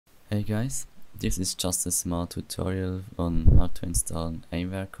Hey guys, this is just a small tutorial on how to install an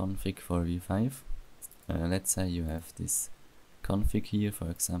Aimware config for V5. Let's say you have this config here, for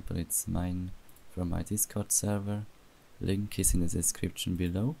example it's mine from my Discord server, link is in the description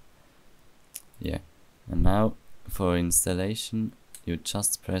below. Yeah, and now for installation you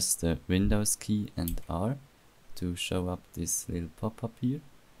just press the Windows key and R to show up this little pop-up here.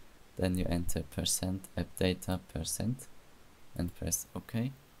 Then you enter %appdata% and press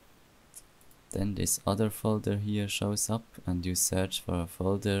OK. Then this other folder here shows up and you search for a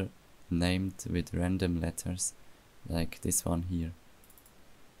folder named with random letters, like this one here.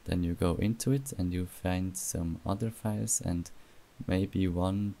 Then you go into it and you find some other files and maybe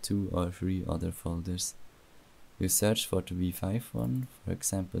 1, 2 or 3 other folders. You search for the V5 one, for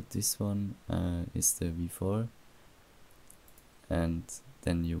example this one is the V4, and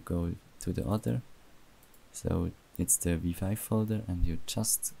then you go to the other, so it's the V5 folder, and you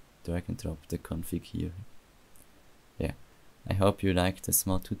just drag and drop the config here. Yeah, I hope you liked the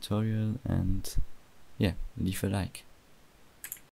small tutorial, and yeah, leave a like.